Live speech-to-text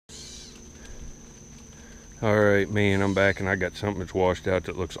Alright, man, I'm back and I got something that's washed out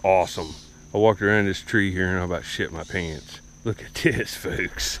that looks awesome. I walked around this tree here and I about shit my pants. Look at this,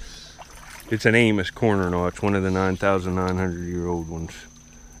 folks. It's an Amos corner notch, one of the 9,900-year-old ones.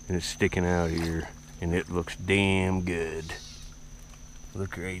 And it's sticking out here and it looks damn good.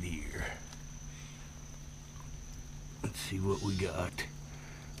 Look right here. Let's see what we got.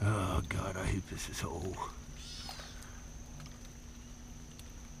 Oh God, I hope this is whole.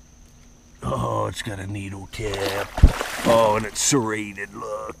 Oh, it's got a needle tip. Oh, and it's serrated,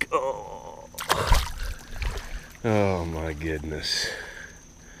 look. Oh. Oh my goodness.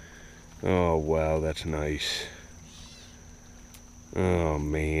 Oh wow, that's nice. Oh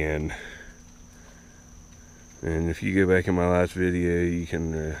man. And if you go back in my last video, you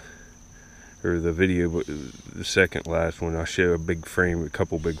can, or the video, the second last one, I show a big frame, a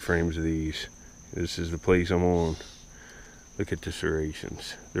couple big frames of these. This is the place I'm on. Look at the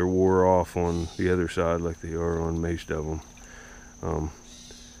serrations. They're wore off on the other side like they are on most of them.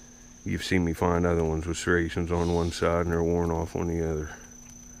 You've seen me find other ones with serrations on one side and they're worn off on the other.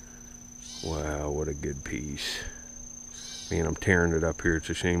 Wow, what a good piece. Man, I'm tearing it up here. It's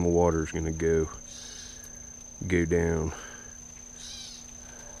a shame the water's gonna go down.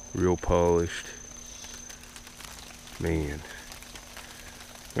 Real polished. Man.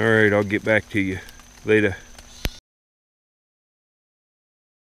 Alright, I'll get back to you later.